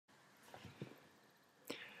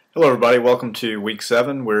Hello everybody, welcome to week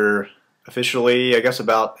 7. We're officially, I guess,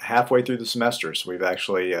 about halfway through the semester, so we've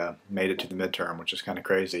actually made it to the midterm, which is kind of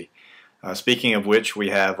crazy. Speaking of which, we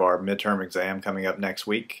have our midterm exam coming up next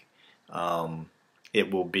week.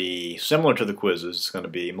 It will be similar to the quizzes. It's going to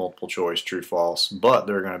be multiple choice, true, false, but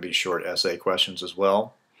there are going to be short essay questions as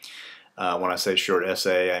well. When I say short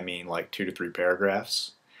essay, I mean like 2 to 3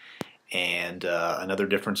 paragraphs. And another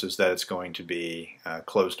difference is that it's going to be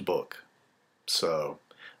closed book. So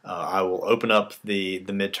I will open up the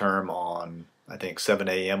midterm on, I think, 7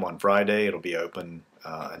 a.m. on Friday. It'll be open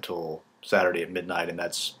until Saturday at midnight, and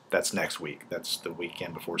that's next week. That's the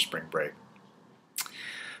weekend before spring break.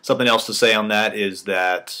 Something else to say on that is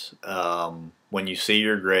that when you see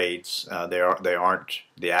your grades, they aren't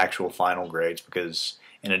the actual final grades, because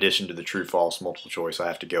in addition to the true, false, multiple choice, I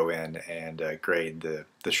have to go in and grade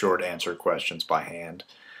the short answer questions by hand.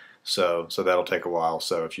 So that'll take a while.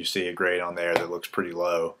 So if you see a grade on there that looks pretty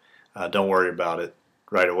low, don't worry about it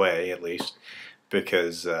right away, at least,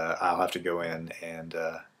 because I'll have to go in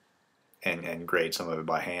and grade some of it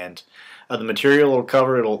by hand. The material will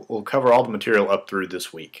cover all the material up through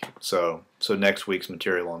this week. So next week's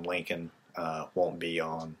material on Lincoln won't be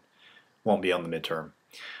on the midterm.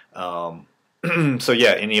 So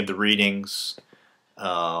yeah, any of the readings,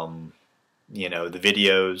 the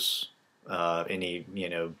videos, any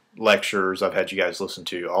lectures I've had you guys listen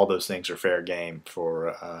to, all those things are fair game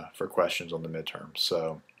for questions on the midterm.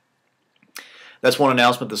 So that's one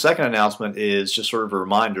announcement. The second announcement is just sort of a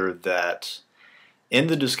reminder that in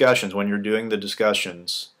the discussions, when you're doing the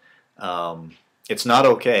discussions, it's not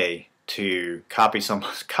okay to copy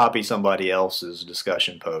somebody else's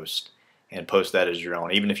discussion post and post that as your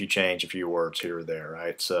own, even if you change a few words here or there,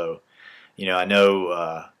 right? So, I know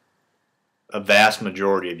a vast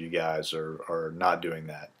majority of you guys are not doing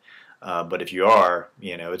that. But if you are,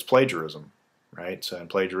 it's plagiarism, right? So, and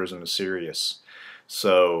plagiarism is serious.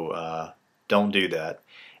 So don't do that.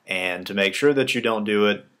 And to make sure that you don't do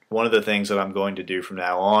it, one of the things that I'm going to do from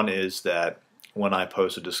now on is that when I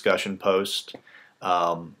post a discussion post,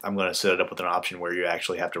 I'm going to set it up with an option where you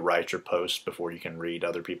actually have to write your post before you can read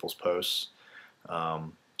other people's posts.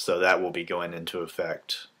 So that will be going into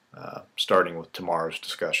effect starting with tomorrow's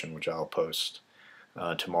discussion, which I'll post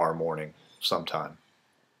tomorrow morning sometime.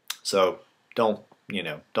 So don't do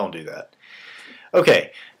that.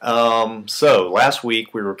 Okay, so last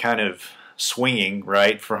week we were kind of swinging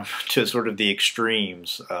right from to sort of the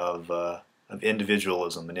extremes of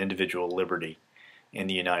individualism and individual liberty in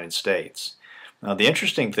the United States. Now the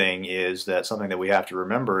interesting thing is that something that we have to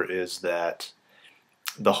remember is that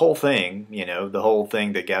the whole thing, the whole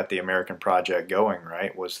thing that got the American project going,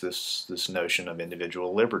 right, was this notion of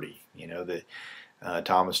individual liberty.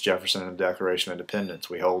 Thomas Jefferson and the Declaration of Independence.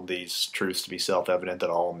 We hold these truths to be self-evident,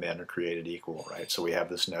 that all men are created equal, right? So we have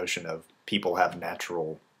this notion of people have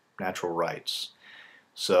natural rights.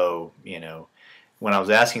 So, when I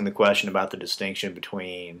was asking the question about the distinction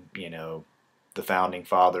between, the Founding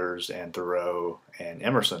Fathers and Thoreau and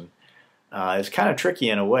Emerson, it's kind of tricky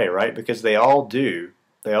in a way, right? Because they all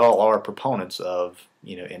are proponents of,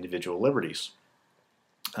 individual liberties.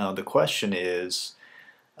 The question is,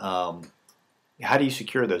 how do you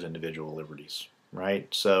secure those individual liberties, right?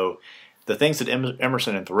 So the things that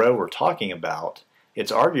Emerson and Thoreau were talking about,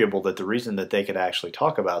 it's arguable that the reason that they could actually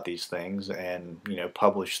talk about these things and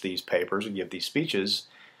publish these papers and give these speeches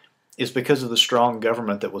is because of the strong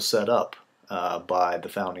government that was set up by the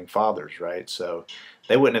Founding Fathers, right? So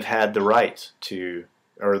they wouldn't have had the right to,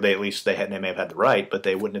 or they may have had the right, but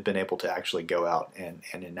they wouldn't have been able to actually go out and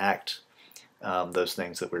enact those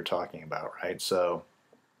things that we're talking about, right? So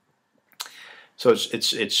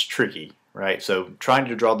it's tricky, right? So trying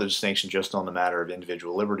to draw the distinction just on the matter of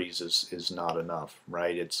individual liberties is not enough,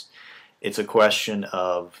 right? It's a question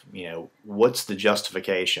of, what's the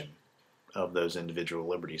justification of those individual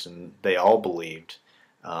liberties? And they all believed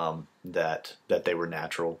that they were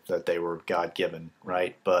natural, that they were God-given,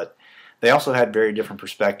 right? But they also had very different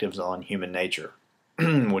perspectives on human nature,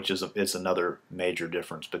 which is another major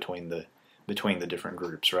difference between the different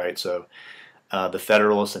groups, right? So the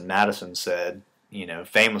Federalists and Madison said,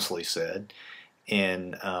 famously said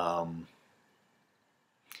in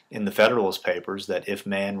the Federalist Papers that if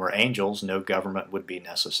man were angels, no government would be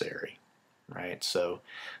necessary, right? So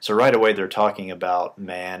right away they're talking about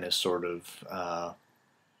man as sort of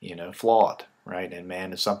flawed, right? And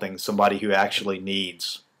man is somebody who actually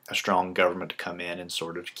needs a strong government to come in and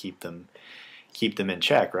sort of keep them in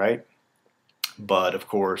check, right? But of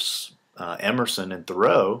course, Emerson and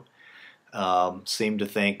Thoreau seem to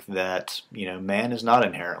think that man is not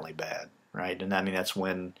inherently bad, right? And I mean that's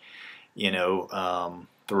when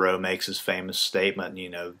Thoreau makes his famous statement,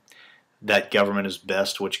 that government is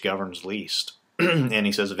best which governs least. And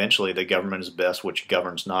he says eventually the government is best which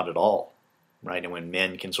governs not at all, right? And when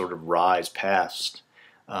men can sort of rise past,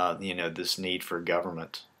 this need for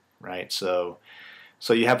government, right? So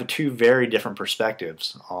you have the two very different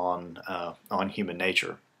perspectives on human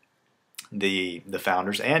nature. The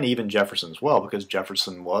founders, and even Jefferson as well, because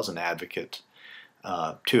Jefferson was an advocate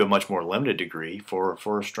to a much more limited degree for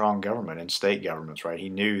a strong government and state governments, right? He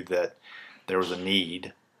knew that there was a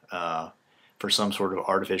need for some sort of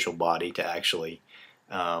artificial body to actually,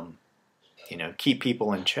 keep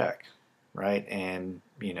people in check, right? And,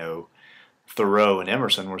 Thoreau and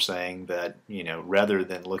Emerson were saying that, rather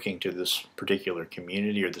than looking to this particular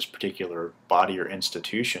community or this particular body or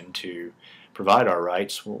institution to provide our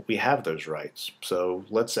rights, well, we have those rights. So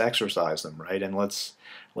let's exercise them, right? And let's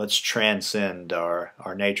transcend our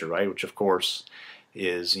nature, right? Which of course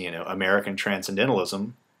is, American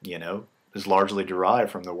transcendentalism, is largely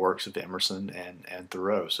derived from the works of Emerson and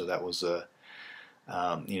Thoreau. So that was a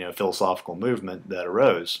philosophical movement that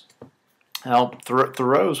arose. Now,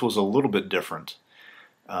 Thoreau's was a little bit different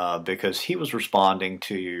because he was responding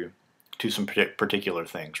to some particular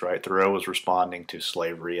things, right? Thoreau was responding to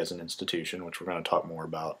slavery as an institution, which we're going to talk more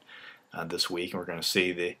about this week, and we're going to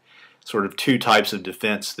see the sort of two types of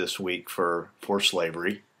defense this week for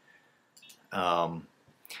slavery.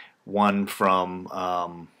 One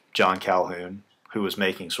from John Calhoun, who was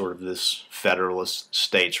making sort of this Federalist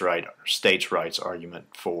states' rights argument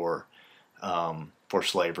for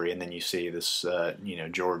slavery, and then you see this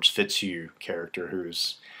George Fitzhugh character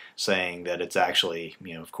who's saying that it's actually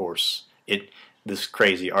of course this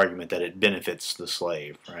crazy argument that it benefits the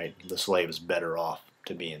slave, right? The slave is better off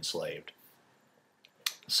to be enslaved.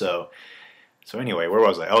 So anyway, where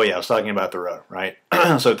was I? Oh yeah, I was talking about Thoreau, right?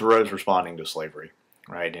 So Thoreau's responding to slavery,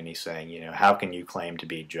 right? And he's saying, how can you claim to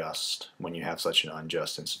be just when you have such an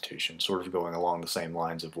unjust institution? Sort of going along the same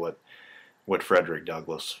lines of what Frederick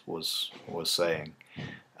Douglass was saying.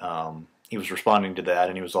 He was responding to that,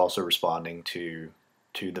 and he was also responding to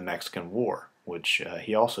the Mexican War, which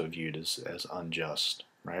he also viewed as unjust,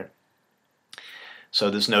 right? So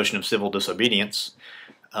this notion of civil disobedience,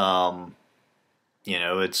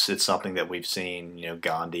 it's something that we've seen,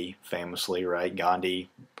 Gandhi famously, right? Gandhi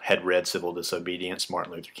had read Civil Disobedience.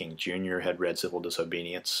 Martin Luther King Jr. had read Civil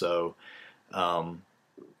Disobedience. So, a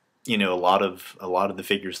lot of the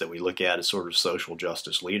figures that we look at as sort of social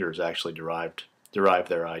justice leaders actually derived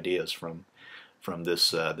their ideas from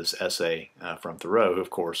this essay from Thoreau, who of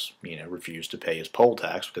course refused to pay his poll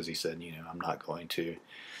tax because he said, I'm not going to,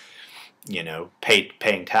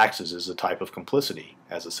 paying taxes is a type of complicity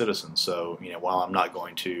as a citizen. So while I'm not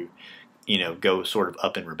going to go sort of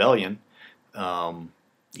up in rebellion, I'm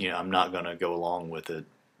not going to go along with it.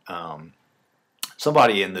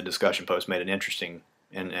 Somebody in the discussion post made an interesting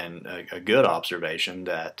and a good observation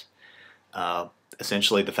that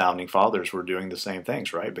essentially the founding fathers were doing the same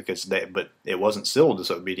things, right? But it wasn't civil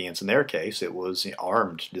disobedience in their case; it was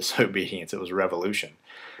armed disobedience. It was revolution.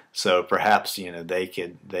 So perhaps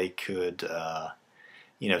they could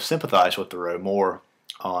sympathize with Thoreau more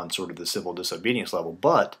on sort of the civil disobedience level,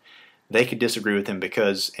 but they could disagree with him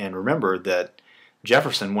and remember that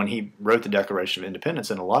Jefferson, when he wrote the Declaration of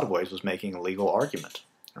Independence, in a lot of ways was making a legal argument,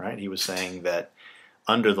 right? He was saying that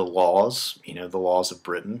under the laws, the laws of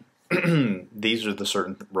Britain, these are the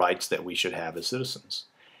certain rights that we should have as citizens,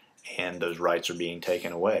 and those rights are being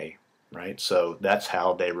taken away, right? So that's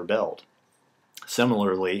how they rebelled.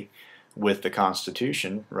 Similarly, with the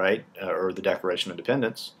Constitution, right, or the Declaration of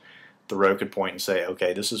Independence, Thoreau could point and say,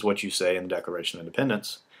 okay, this is what you say in the Declaration of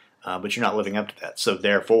Independence, but you're not living up to that. So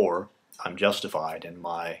therefore, I'm justified in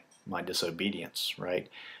my disobedience, right?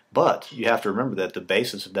 But you have to remember that the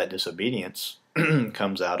basis of that disobedience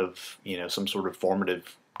comes out of some sort of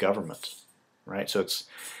formative government, right? So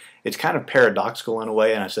it's kind of paradoxical in a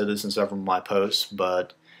way, and I said this in several of my posts,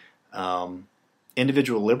 but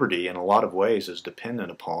individual liberty in a lot of ways is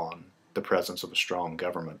dependent upon the presence of a strong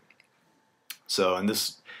government. So, and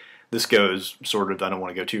this goes sort of, I don't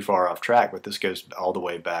want to go too far off track, but this goes all the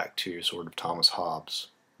way back to sort of Thomas Hobbes,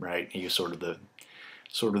 right? He was sort of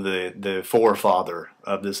the forefather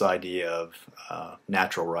of this idea of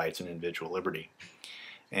natural rights and individual liberty.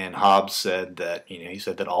 And Hobbes said that, he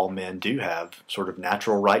said that all men do have sort of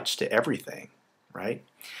natural rights to everything, right?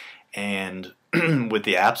 And with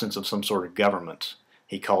the absence of some sort of government,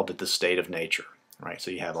 he called it the state of nature, right?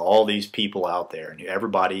 So you have all these people out there, and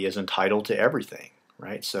everybody is entitled to everything,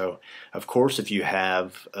 right? So, of course, if you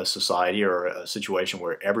have a society or a situation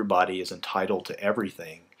where everybody is entitled to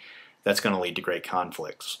everything, that's going to lead to great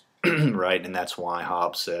conflicts, right? And that's why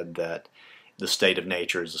Hobbes said that, the state of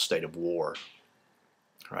nature is a state of war,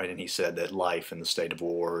 right? And he said that life in the state of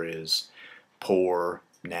war is poor,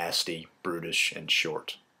 nasty, brutish, and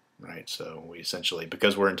short, right? So we essentially,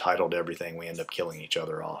 because we're entitled to everything, we end up killing each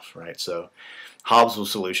other off, right? So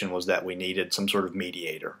Hobbes' solution was that we needed some sort of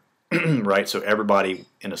mediator, right? So everybody,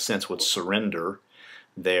 in a sense, would surrender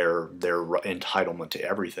their entitlement to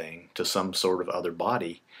everything to some sort of other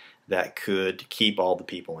body that could keep all the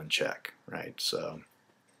people in check, right? So,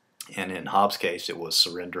 and in Hobbes' case, it was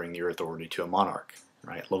surrendering your authority to a monarch,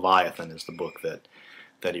 right? Leviathan is the book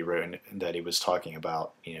that he wrote, that he was talking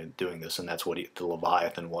about, doing this, and that's what the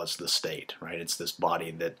Leviathan was, the state, right? It's this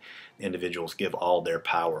body that individuals give all their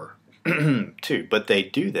power to, but they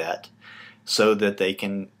do that so that they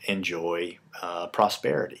can enjoy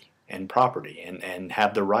prosperity and property and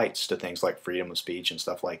have the rights to things like freedom of speech and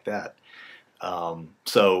stuff like that.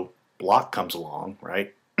 So Locke comes along,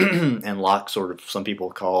 right? And Locke sort of, some people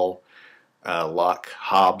call Locke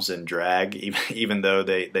Hobbes and drag, even though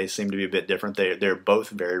they seem to be a bit different. They're both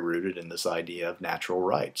very rooted in this idea of natural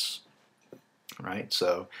rights, right?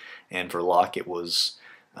 So, and for Locke it was,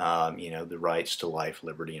 the rights to life,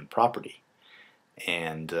 liberty, and property.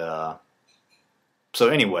 And so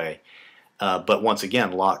anyway, but once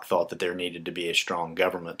again, Locke thought that there needed to be a strong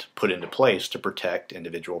government put into place to protect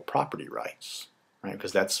individual property rights, right?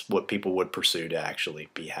 Because that's what people would pursue to actually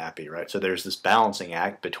be happy, right? So there's this balancing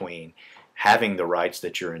act between having the rights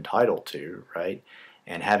that you're entitled to, right,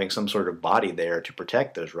 and having some sort of body there to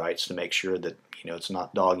protect those rights, to make sure that it's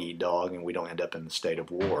not dog eat dog and we don't end up in the state of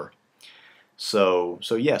war. So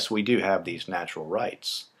yes, we do have these natural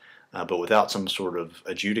rights, but without some sort of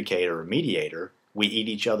adjudicator or mediator, we eat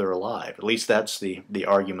each other alive. At least that's the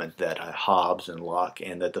argument that Hobbes and Locke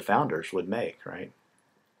and that the founders would make, right?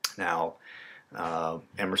 Now,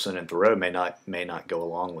 Emerson and Thoreau may not go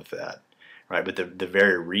along with that, right? But the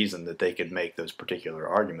very reason that they could make those particular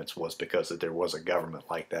arguments was because that there was a government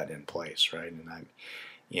like that in place, right? And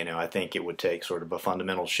I think it would take sort of a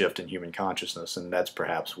fundamental shift in human consciousness, and that's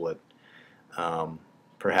perhaps what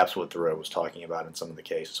Thoreau was talking about in some of the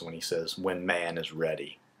cases when he says, when man is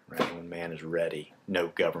ready. Right? When man is ready, no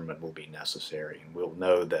government will be necessary, and we'll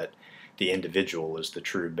know that the individual is the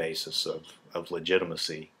true basis of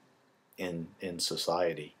legitimacy in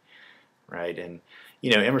society, right? And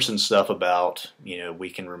Emerson's stuff about we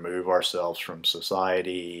can remove ourselves from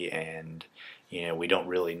society, and we don't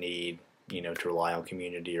really need to rely on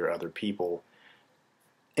community or other people.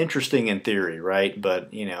 Interesting in theory, right? But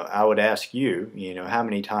I would ask you, how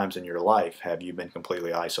many times in your life have you been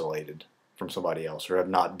completely isolated from somebody else, or have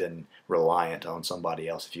not been reliant on somebody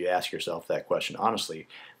else? If you ask yourself that question honestly,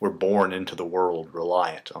 we're born into the world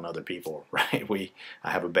reliant on other people, right? I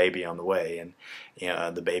have a baby on the way,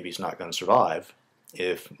 and the baby's not going to survive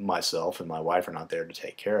if myself and my wife are not there to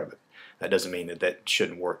take care of it. That doesn't mean that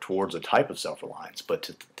shouldn't work towards a type of self-reliance, but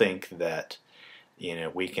to think that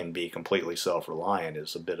we can be completely self-reliant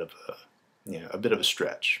is a bit of a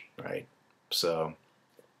stretch, right? So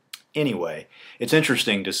anyway, it's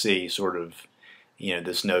interesting to see sort of,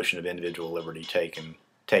 this notion of individual liberty taken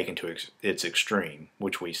to its extreme,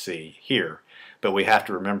 which we see here. But we have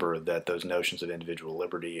to remember that those notions of individual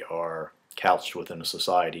liberty are couched within a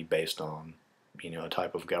society based on, a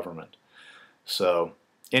type of government. So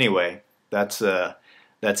anyway, that's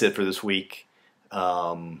it for this week.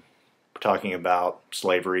 We're talking about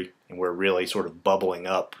slavery, and we're really sort of bubbling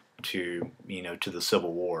up to, to the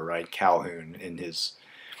Civil War, right? Calhoun in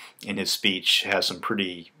his speech has some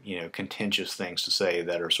pretty, contentious things to say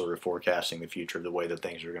that are sort of forecasting the future of the way that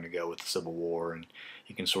things are going to go with the Civil War, and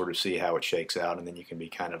you can sort of see how it shakes out, and then you can be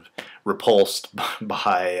kind of repulsed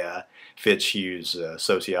by Fitzhugh's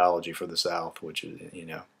sociology for the South, which is,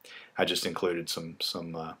 I just included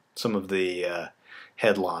some of the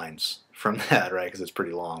headlines from that, right? Because it's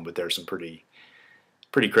pretty long, but there's some pretty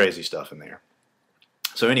crazy stuff in there.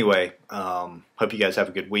 So anyway, hope you guys have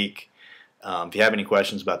a good week. If you have any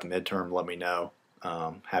questions about the midterm, let me know.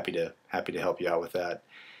 Happy to help you out with that.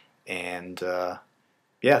 And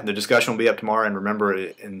yeah, the discussion will be up tomorrow. And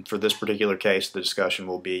remember, for this particular case, the discussion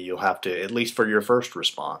will be, you'll have to, at least for your first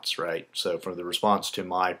response, right? So for the response to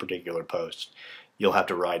my particular post, you'll have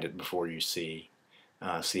to write it before you see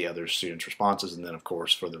other students' responses. And then, of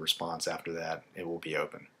course, for the response after that, it will be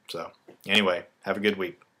open. So anyway, have a good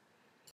week.